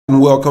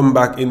welcome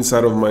back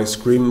inside of my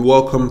screen.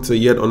 Welcome to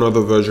yet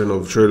another version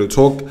of Trader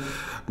Talk.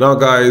 Now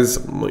guys,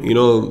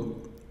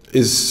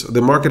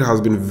 the market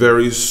has been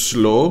very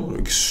slow,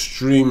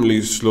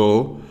 extremely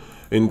slow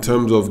in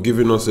terms of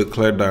giving us a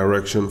clear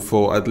direction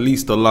for at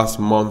least the last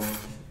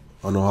month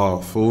and a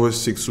half. For over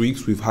 6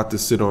 weeks we've had to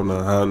sit on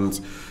our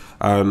hands,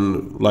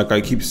 and like I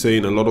keep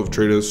saying, a lot of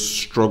traders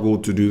struggle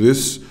to do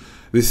this.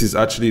 This is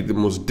actually the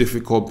most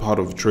difficult part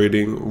of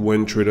trading,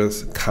 when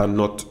traders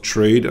cannot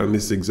trade, and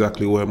this is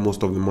exactly where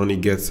most of the money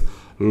gets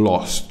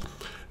lost.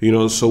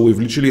 So we've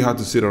literally had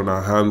to sit on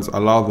our hands,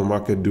 allow the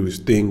market do its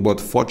thing.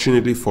 But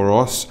fortunately for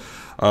us,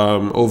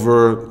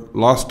 over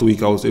last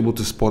week I was able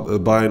to spot a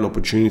buying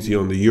opportunity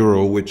on the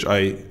euro, which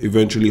I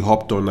eventually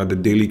hopped on at the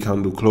daily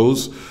candle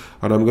close,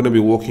 and I'm going to be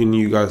walking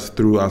you guys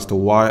through as to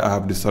why I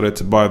have decided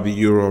to buy the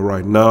euro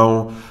right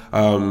now,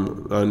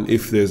 and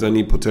if there's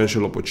any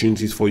potential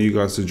opportunities for you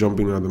guys to jump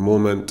in at the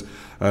moment.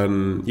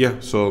 And yeah,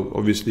 so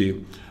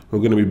obviously we're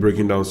going to be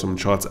breaking down some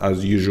charts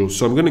as usual.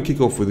 So I'm going to kick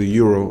off with the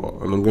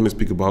euro, and I'm going to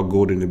speak about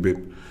gold in a bit.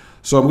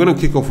 So I'm going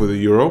to kick off with the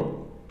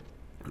euro.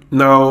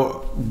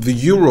 Now the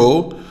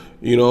euro,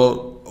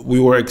 we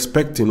were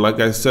expecting, like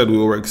I said, we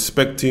were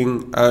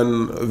expecting,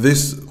 and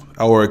this,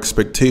 our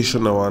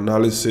expectation, our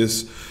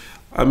analysis,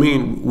 I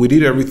mean, we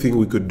did everything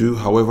we could do.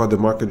 However, the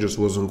market just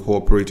wasn't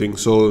cooperating.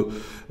 So,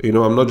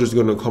 I'm not just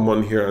going to come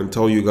on here and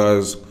tell you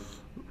guys,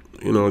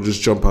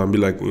 just jump out and be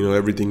like,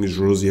 everything is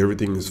rosy,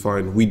 everything is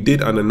fine. We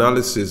did an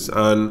analysis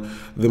and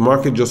the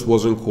market just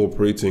wasn't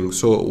cooperating.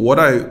 So what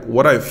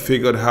I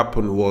figured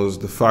happened was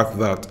the fact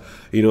that,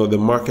 the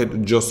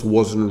market just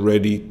wasn't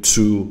ready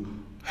to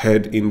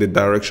head in the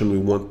direction we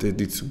wanted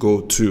it to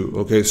go to.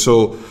 Okay,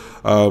 so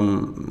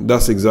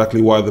that's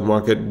exactly why the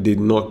market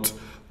did not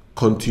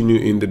continue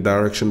in the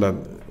direction that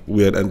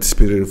we had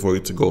anticipated for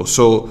it to go.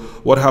 So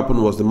what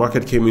happened was the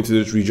market came into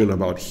this region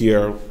about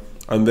here,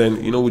 and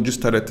then we just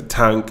started to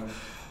tank.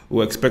 We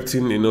were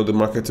expecting the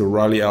market to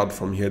rally out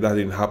from here. That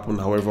didn't happen.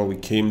 However, we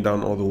came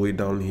down all the way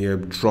down here,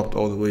 dropped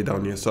all the way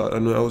down here. So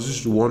and I was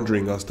just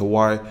wondering as to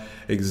why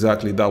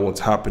exactly that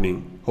was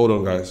happening. Hold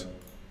on guys.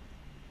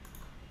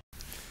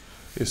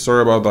 Yeah,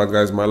 sorry about that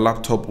guys, my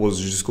laptop was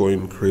just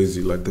going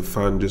crazy, like the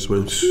fan just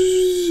went.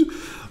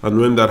 And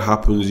when that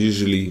happens,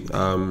 usually,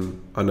 and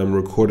I'm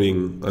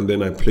recording and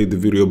then I play the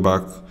video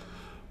back,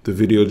 the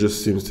video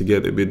just seems to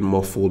get a bit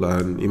muffled.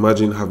 And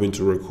imagine having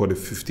to record a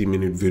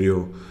 50-minute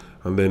video,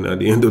 and then at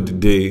the end of the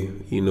day,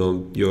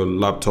 your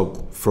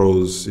laptop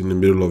froze in the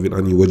middle of it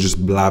and you were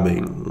just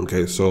blabbing.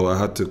 Okay, so I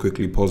had to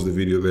quickly pause the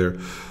video there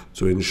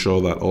to ensure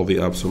that all the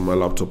apps on my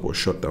laptop were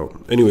shut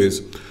down.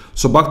 Anyways,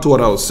 so back to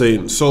what I was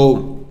saying.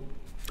 So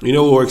we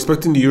were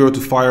expecting the euro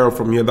to fire up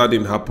from here. That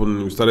didn't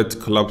happen. We started to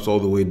collapse all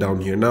the way down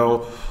here. Now,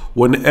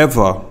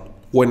 whenever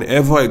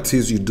it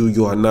is you do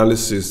your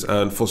analysis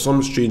and for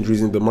some strange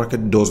reason the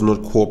market does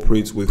not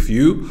cooperate with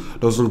you,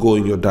 doesn't go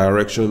in your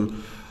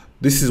direction,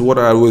 this is what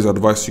I always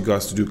advise you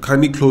guys to do.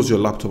 Kindly close your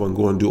laptop and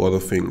go and do other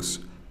things.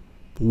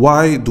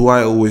 Why do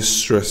I always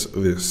stress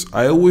this?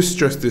 I always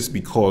stress this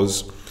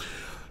because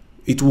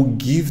it will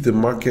give the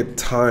market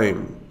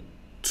time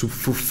to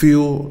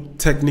fulfill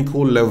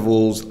technical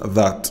levels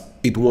that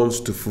it wants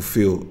to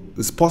fulfill.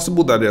 It's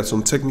possible that there are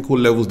some technical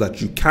levels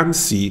that you can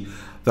see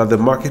that the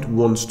market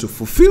wants to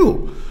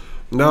fulfill.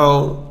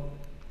 Now,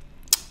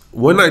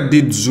 when I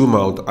did zoom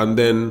out, and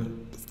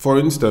then, for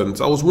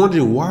instance, I was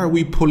wondering, why are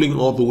we pulling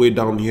all the way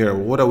down here?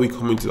 What are we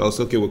coming to? I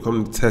was okay, we're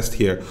coming to test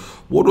here.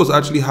 What was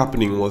actually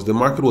happening was the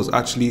market was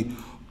actually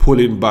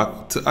pulling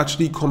back to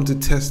actually come to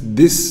test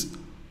this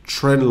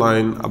trend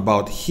line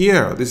about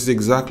here. This is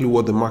exactly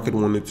what the market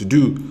wanted to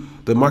do.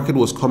 The market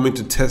was coming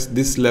to test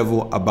this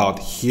level about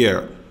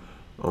here.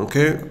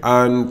 Okay,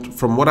 and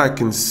from what I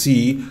can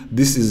see,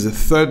 this is the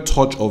third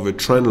touch of a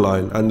trend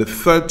line, and the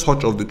third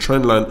touch of the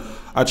trend line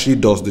actually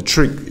does the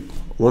trick.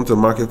 Once the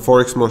market,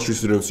 Forex mastery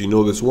students,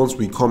 this, once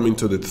we come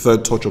into the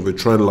third touch of a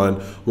trend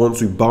line, once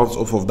we bounce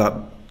off of that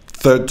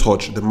third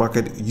touch, the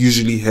market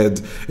usually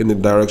heads in the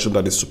direction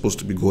that it's supposed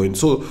to be going.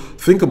 So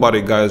think about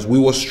it guys, we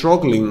were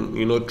struggling,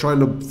 trying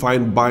to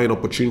find buying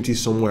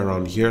opportunities somewhere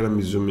around here. Let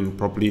me zoom in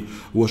properly.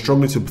 We were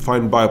struggling to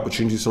find buy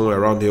opportunities somewhere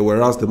around here,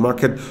 whereas the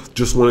market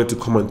just wanted to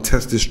come and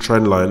test this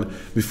trend line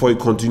before it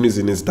continues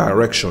in its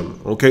direction.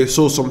 Okay,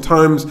 so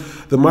sometimes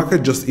the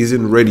market just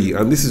isn't ready,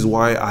 and this is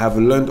why I have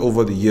learned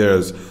over the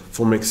years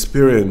from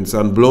experience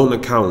and blown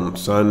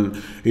accounts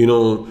and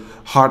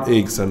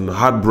heartaches and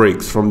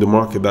heartbreaks from the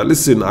market that,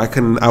 listen,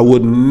 I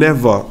would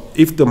never,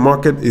 if the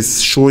market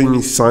is showing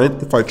me sign,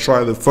 if I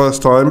try the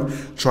first time,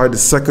 try the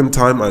second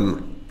time,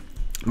 and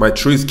my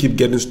trades keep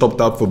getting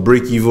stopped out for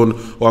break even,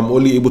 or I'm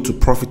only able to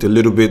profit a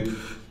little bit,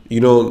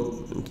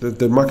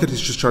 the market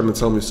is just trying to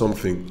tell me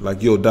something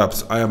like, yo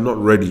Daps, I am not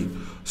ready.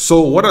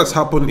 So what has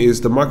happened is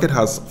the market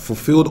has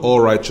fulfilled all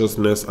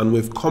righteousness, and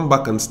we've come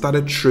back and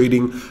started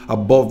trading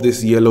above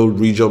this yellow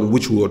region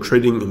which we were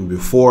trading in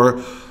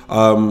before.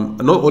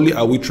 not only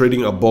are we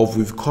trading above,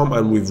 we've come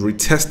and we've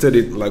retested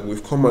it. Like,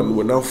 we've come and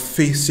we're now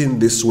facing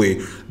this way.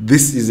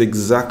 This is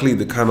exactly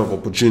the kind of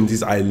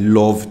opportunities I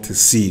love to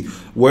see,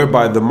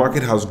 whereby the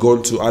market has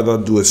gone to either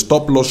do a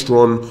stop loss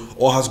run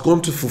or has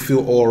gone to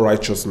fulfill all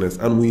righteousness,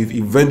 and we've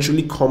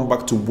eventually come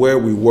back to where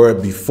we were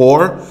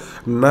before.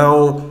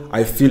 Now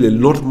I feel a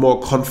lot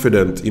more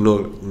confident, you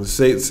know,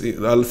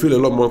 I'll feel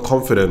a lot more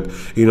confident,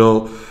 you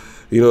know,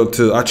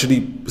 to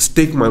actually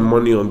stake my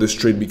money on this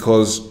trade,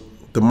 because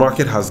the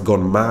market has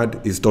gone mad.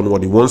 It's done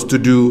what it wants to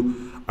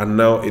do, and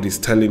now it is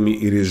telling me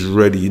it is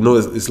ready. You know,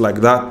 it's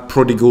like that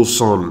prodigal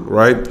son,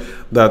 right,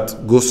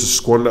 that goes to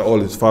squander all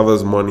his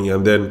father's money,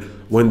 and then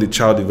when the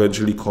child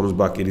eventually comes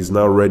back, it is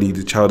now ready.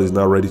 The child is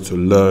now ready to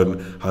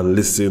learn and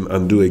listen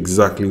and do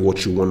exactly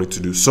what you want it to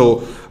do.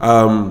 So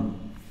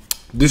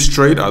this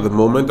trade at the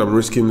moment, I'm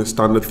risking the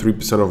standard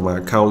 3% of my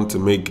account to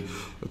make,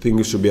 I think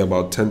it should be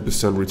about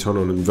 10% return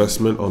on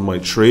investment on my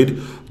trade.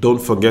 Don't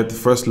forget, the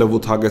first level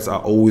targets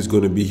are always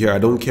going to be here. I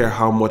don't care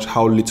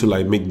how little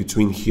I make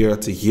between here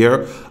to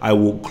here. I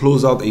will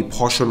close out a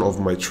portion of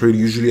my trade,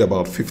 usually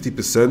about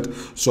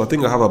 50%. So I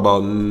think I have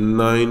about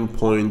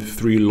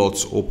 9.3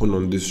 lots open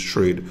on this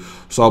trade.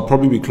 So I'll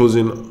probably be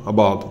closing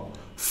about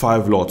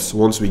 5 lots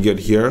once we get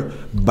here,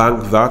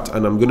 bank that,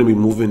 and I'm going to be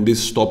moving these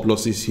stop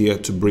losses here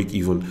to break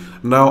even.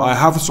 Now I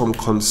have some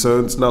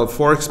concerns. Now,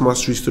 Forex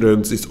Mastery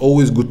students, it's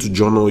always good to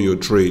journal your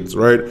trades,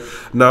 right?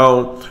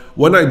 Now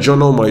when I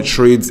journal my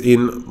trades,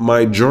 in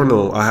my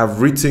journal I have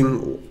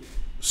written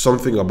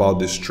something about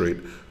this trade.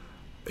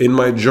 In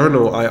my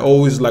journal, I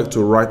always like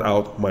to write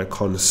out my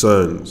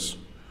concerns.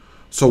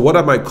 So what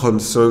are my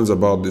concerns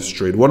about this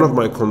trade? One of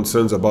my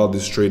concerns about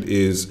this trade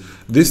is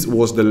this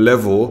was the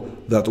level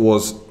that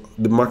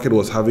the market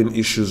was having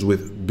issues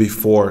with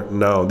before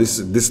now.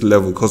 This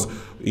level, because,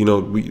 you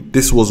know,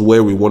 this was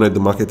where we wanted the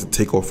market to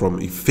take off from.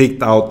 It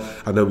faked out,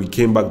 and then we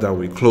came back down.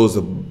 We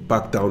closed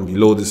back down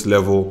below this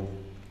level,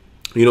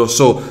 you know.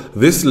 So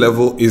this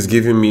level is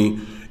giving me,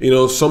 you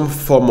know, some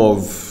form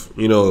of,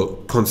 you know,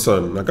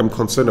 concern. Like, I'm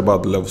concerned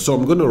about the level, so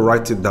I'm going to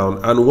write it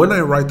down. And when I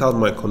write out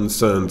my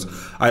concerns,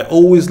 I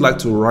always like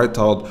to write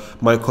out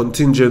my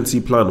contingency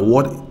plan.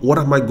 What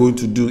am I going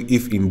to do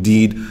if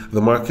indeed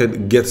the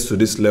market gets to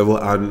this level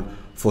and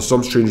for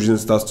some strange reason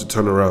starts to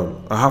turn around?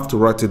 I have to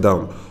write it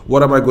down.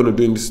 What am I going to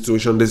do in this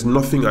situation? There's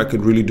nothing I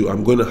can really do.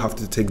 I'm going to have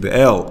to take the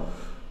L.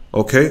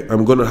 Okay,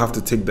 I'm going to have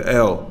to take the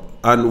L.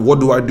 And what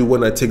do I do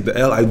when I take the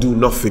L? I do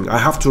nothing. I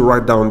have to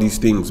write down these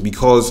things,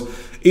 because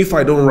if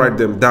I don't write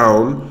them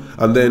down,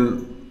 and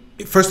then,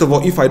 first of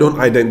all, if I don't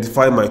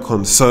identify my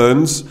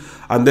concerns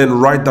and then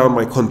write down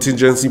my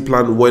contingency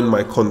plan when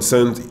my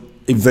concerns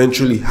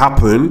eventually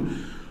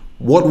happen,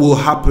 what will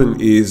happen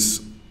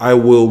is I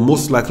will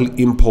most likely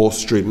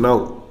impulse trade.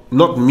 Now,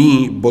 not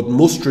me, but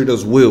most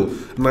traders will.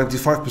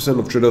 95%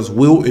 of traders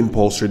will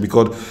impulse trade,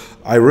 because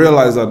I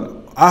realize that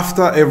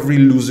after every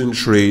losing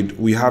trade,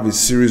 we have a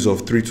series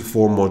of 3 to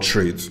 4 more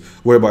trades,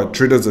 whereby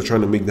traders are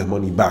trying to make their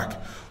money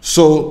back.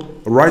 So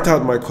write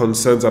out my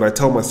concerns, and I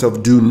tell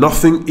myself, do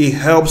nothing. It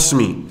helps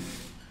me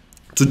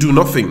to do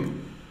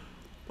nothing.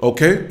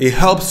 Okay, it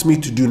helps me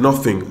to do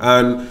nothing.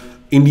 And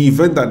in the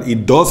event that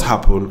it does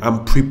happen,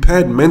 I'm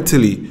prepared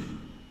mentally.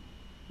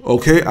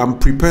 Okay, I'm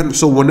prepared.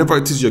 So whenever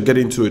it is you're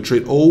getting into a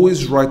trade,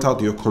 always write out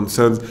your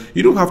concerns.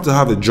 You don't have to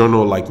have a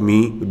journal like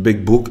me, a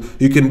big book.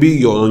 You can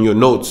be on your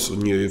notes.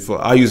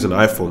 I use an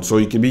iPhone, so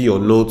you can be your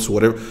notes,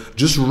 whatever.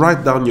 Just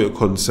write down your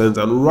concerns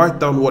and write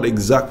down what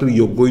exactly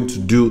you're going to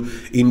do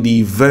in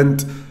the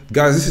event.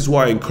 Guys, this is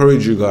why I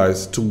encourage you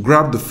guys to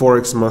grab the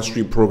Forex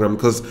Mastery program,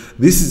 because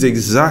this is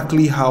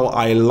exactly how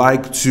I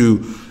like to,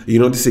 you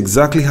know, this is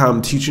exactly how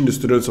I'm teaching the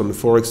students on the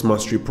Forex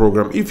Mastery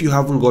program. If you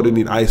haven't gotten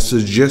it, I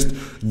suggest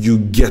you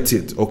get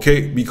it,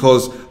 okay?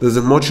 Because there's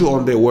a module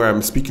on there where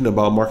I'm speaking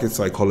about market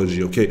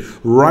psychology, okay?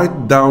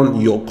 Write down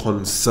your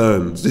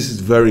concerns. This is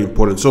very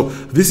important. So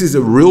this is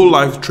a real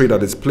life trade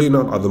that is playing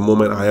out at the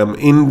moment. I am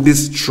in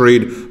this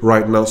trade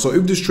right now. So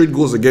if this trade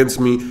goes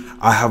against me,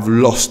 I have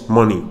lost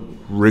money,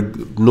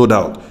 no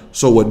doubt.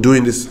 So we're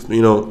doing this,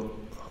 you know.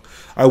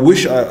 I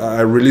wish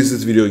I released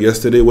this video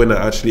yesterday when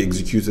I actually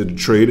executed the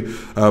trade,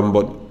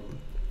 but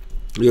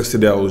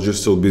yesterday I was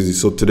just so busy.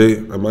 So today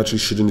I'm actually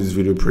shooting this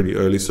video pretty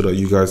early so that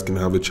you guys can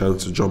have a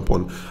chance to jump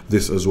on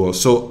this as well.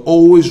 So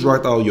always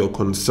write out your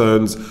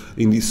concerns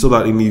so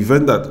that in the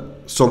event that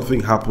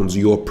something happens,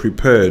 you're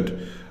prepared.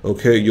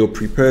 Okay, you're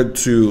prepared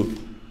to,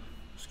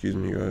 excuse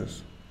me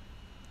guys.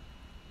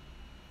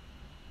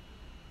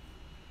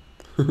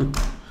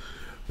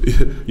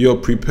 You're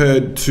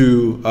prepared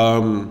to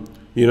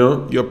you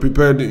know, you're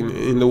prepared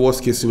in the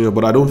worst case scenario.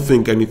 But I don't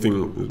think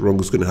anything wrong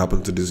is going to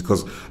happen to this,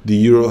 because the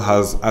euro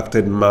has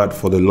acted mad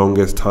for the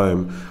longest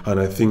time, and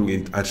I think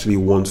it actually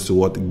wants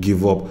to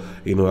give up,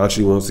 you know,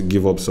 actually wants to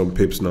give up some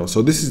pips now.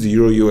 So this is the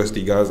euro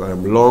USD, guys. I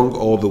am long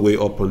all the way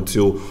up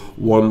until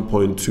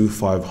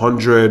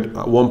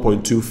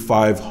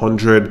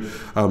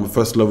 1.2500.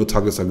 First level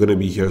targets are going to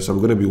be here, so I'm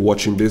going to be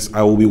watching this.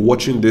 I will be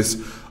watching this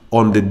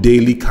on the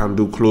daily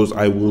candle close.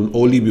 I will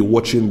only be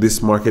watching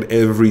this market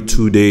every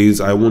 2 days.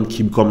 I won't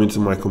keep coming to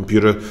my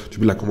computer to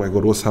be like, oh my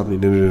god, what's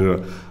happening?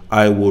 No.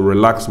 I will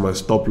relax. My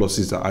stop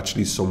losses are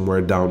actually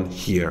somewhere down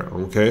here.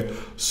 Okay,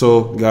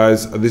 so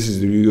guys, this is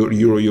the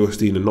Euro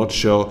USD in a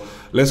nutshell.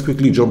 Let's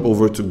quickly jump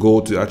over to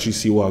gold to actually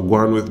see what I'm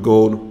going with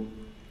gold.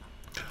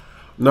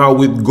 Now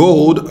with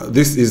gold,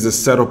 this is the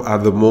setup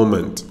at the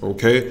moment.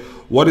 Okay,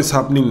 what is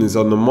happening is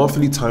on the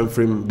monthly time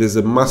frame, there's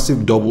a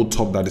massive double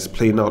top that is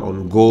playing out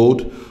on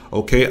gold.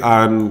 Okay,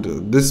 and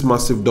this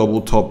massive double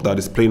top that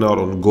is playing out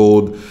on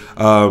gold,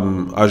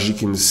 as you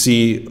can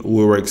see,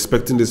 we were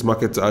expecting this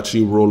market to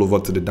actually roll over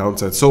to the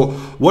downside. So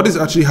what is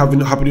actually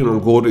happening on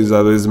gold is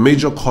that there's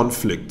major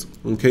conflict.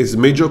 Okay, it's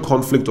major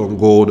conflict on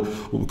gold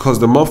because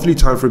the monthly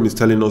time frame is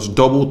telling us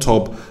double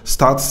top,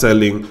 start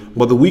selling,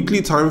 but the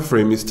weekly time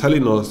frame is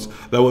telling us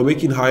that we're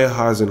making higher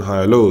highs and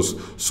higher lows.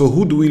 So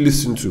who do we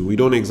listen to? We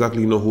don't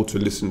exactly know who to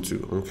listen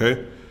to.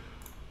 Okay,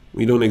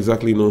 we don't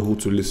exactly know who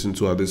to listen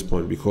to at this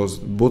point because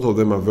both of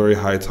them are very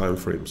high time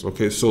frames.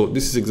 Okay, so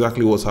this is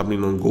exactly what's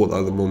happening on gold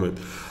at the moment.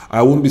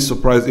 I wouldn't be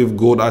surprised if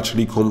gold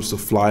actually comes to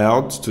fly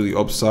out to the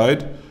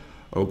upside.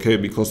 Okay,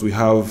 because we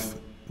have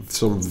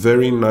some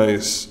very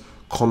nice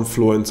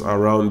confluence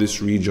around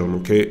this region.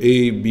 Okay,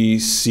 A, B,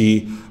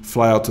 C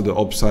fly out to the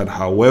upside.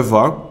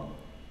 However,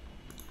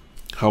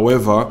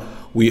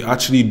 we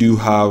actually do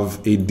have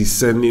a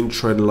descending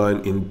trend line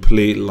in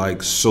play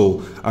like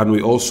so, and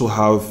we also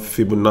have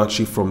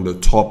Fibonacci from the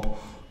top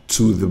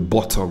to the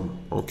bottom.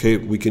 Okay,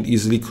 we can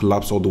easily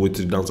collapse all the way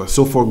to the downside.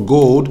 So for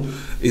gold,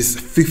 it's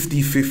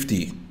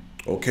 50-50.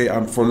 Okay,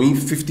 and for me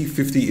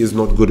 50-50 is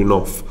not good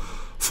enough.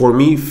 For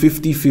me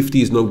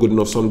 50-50 is not good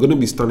enough, so I'm going to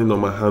be standing on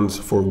my hands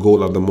for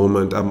gold at the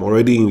moment. I'm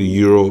already in the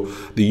euro.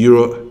 The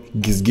euro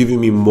is giving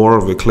me more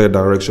of a clear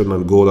direction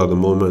than gold at the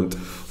moment.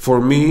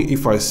 For me,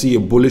 if I see a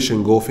bullish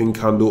engulfing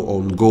candle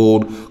on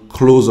gold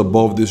close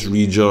above this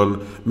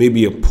region,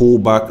 maybe a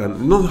pullback,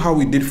 and not how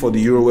we did for the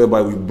euro whereby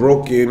we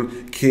broke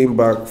in, came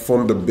back,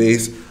 formed the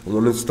base, and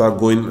wanted to start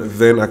going,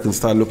 then I can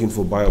start looking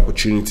for buy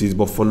opportunities.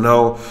 But for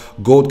now,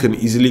 gold can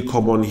easily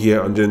come on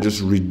here and then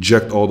just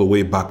reject all the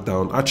way back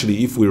down.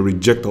 Actually, if we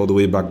reject all the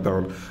way back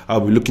down,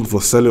 I'll be looking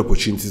for selling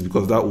opportunities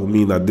because that will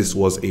mean that this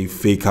was a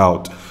fake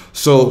out.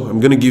 So I'm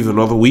going to give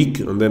another week,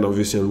 and then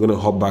obviously I'm going to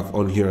hop back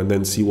on here and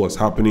then see what's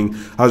happening.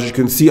 As you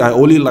can see, I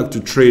only like to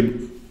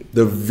trade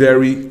the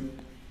very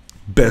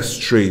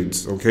best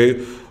trades.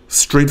 Okay,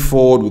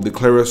 straightforward with the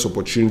clearest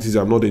opportunities.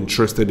 I'm not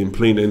interested in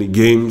playing any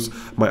games.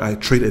 I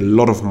trade a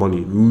lot of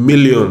money,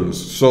 millions.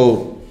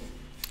 So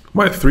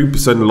my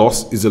 3%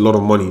 loss is a lot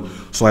of money.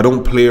 So I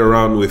don't play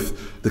around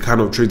with the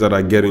kind of trade that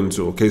I get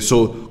into. Okay,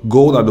 so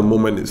gold at the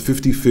moment is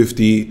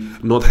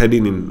 50-50, not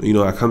heading in, you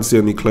know, I can't see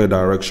any clear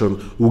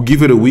direction. We'll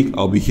give it a week.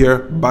 I'll be here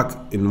back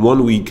in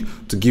 1 week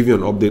to give you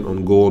an update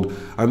on gold.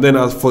 And then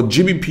as for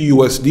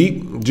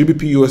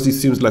GBP/USD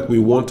seems like we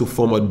want to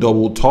form a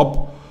double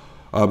top.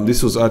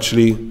 This was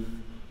actually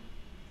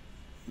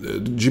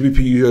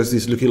GBP/USD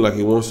is looking like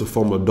it wants to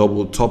form a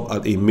double top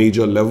at a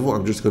major level.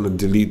 I'm just going to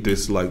delete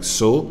this like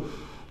so.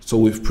 So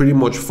we've pretty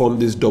much formed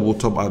this double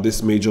top at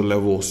this major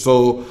level.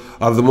 So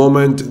at the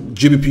moment,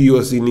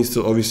 GBP/USD needs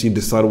to obviously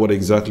decide what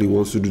exactly he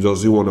wants to do.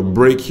 Does he want to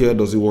break here?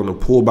 Does he want to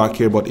pull back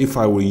here? But if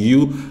I were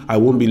you, I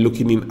won't be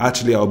looking in.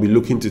 Actually, I'll be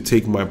looking to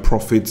take my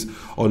profits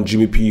on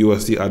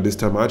GBP/USD at this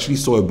time. I actually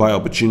saw a buy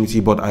opportunity,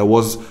 but I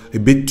was a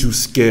bit too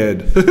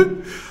scared.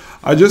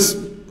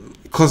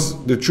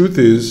 Because the truth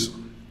is,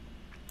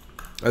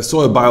 I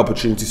saw a buy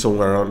opportunity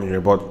somewhere around here,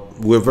 but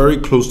we're very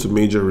close to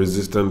major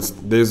resistance.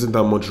 There isn't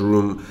that much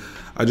room.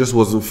 I just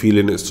wasn't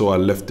feeling it, so I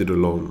left it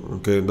alone.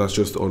 Okay, that's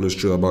just the honest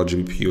truth about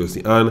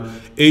GBP/USD. And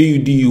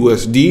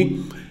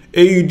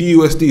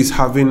AUD/USD is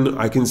having,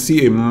 I can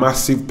see a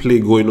massive play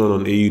going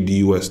on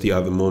AUD/USD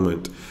at the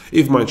moment.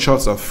 If my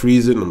charts are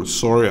freezing, I'm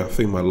sorry. I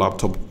think my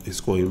laptop is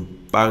going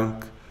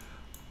blank.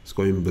 It's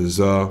going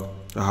bizarre.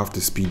 I have to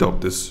speed up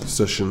this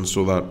session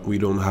so that we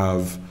don't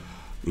have,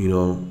 you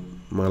know,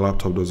 my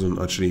laptop doesn't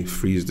actually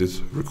freeze this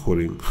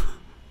recording.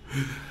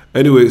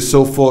 Anyway,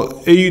 so for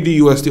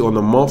AUD/USD on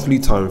the monthly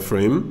time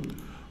frame,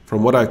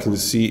 from what I can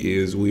see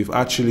is we've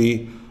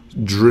actually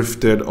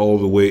drifted all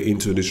the way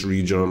into this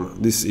region.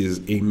 This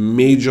is a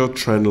major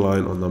trend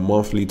line on the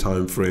monthly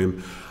time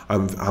frame.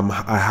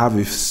 I have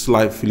a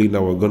slight feeling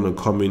that we're going to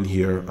come in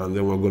here and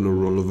then we're going to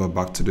roll over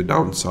back to the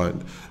downside.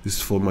 This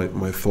is for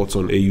my thoughts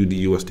on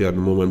AUD/USD at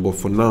the moment. But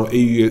for now,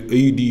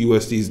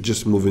 AUD/USD is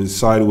just moving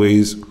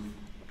sideways.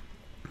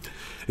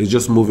 It's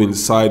just moving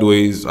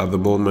sideways at the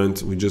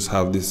moment. We just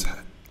have this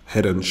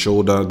head and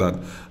shoulder that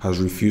has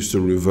refused to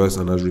reverse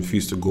and has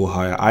refused to go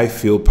higher. I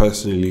feel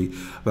personally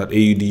that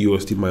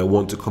AUD/USD might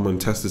want to come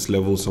and test this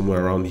level somewhere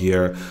around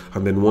here,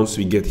 and then once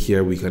we get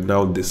here, we can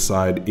now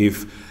decide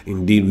if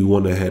indeed we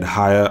want to head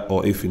higher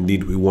or if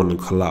indeed we want to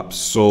collapse.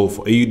 So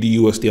for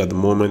AUD/USD at the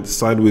moment,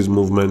 sideways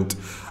movement.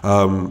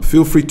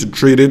 Feel free to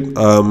trade it,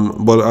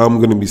 but I'm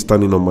going to be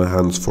standing on my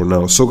hands for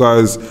now. So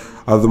guys,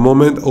 at the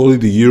moment, only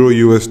the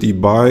Euro/USD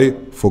buy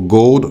for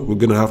gold. We're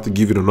going to have to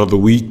give it another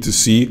week to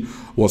see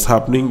what's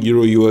happening.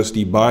 Euro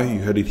USD buy, you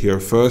heard it here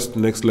first.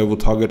 Next level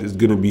target is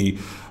going to be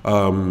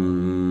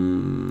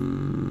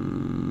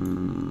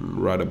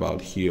right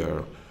about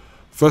here.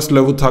 First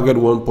level target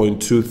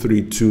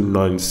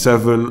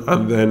 1.23297,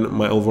 and then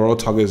my overall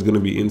target is going to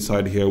be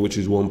inside here, which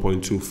is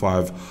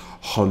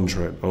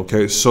 1.2500.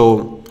 okay,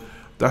 so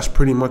that's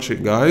pretty much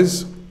it,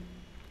 guys.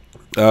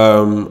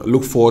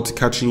 Look forward to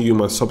catching you in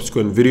my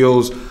subsequent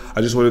videos.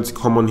 I just wanted to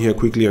come on here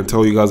quickly and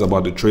tell you guys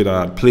about the trade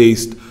I had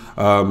placed.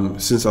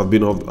 Since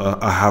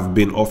I have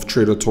been off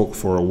Trader Talk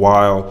for a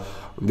while.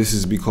 This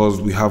is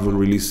because we haven't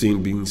really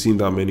been seeing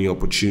that many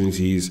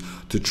opportunities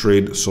to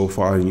trade so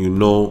far, and you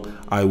know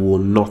I will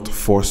not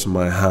force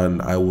my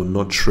hand. I will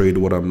not trade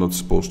what I'm not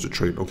supposed to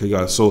trade. Okay,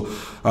 guys, so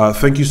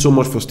thank you so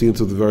much for staying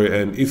to the very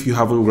end. If you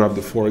haven't grabbed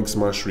the Forex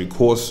Mastery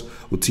course,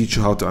 we'll teach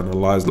you how to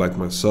analyze like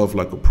myself,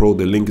 like a pro.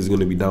 The link is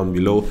going to be down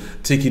below.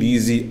 Take it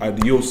easy.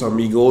 Adios,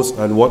 amigos,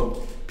 and what?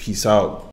 Peace out.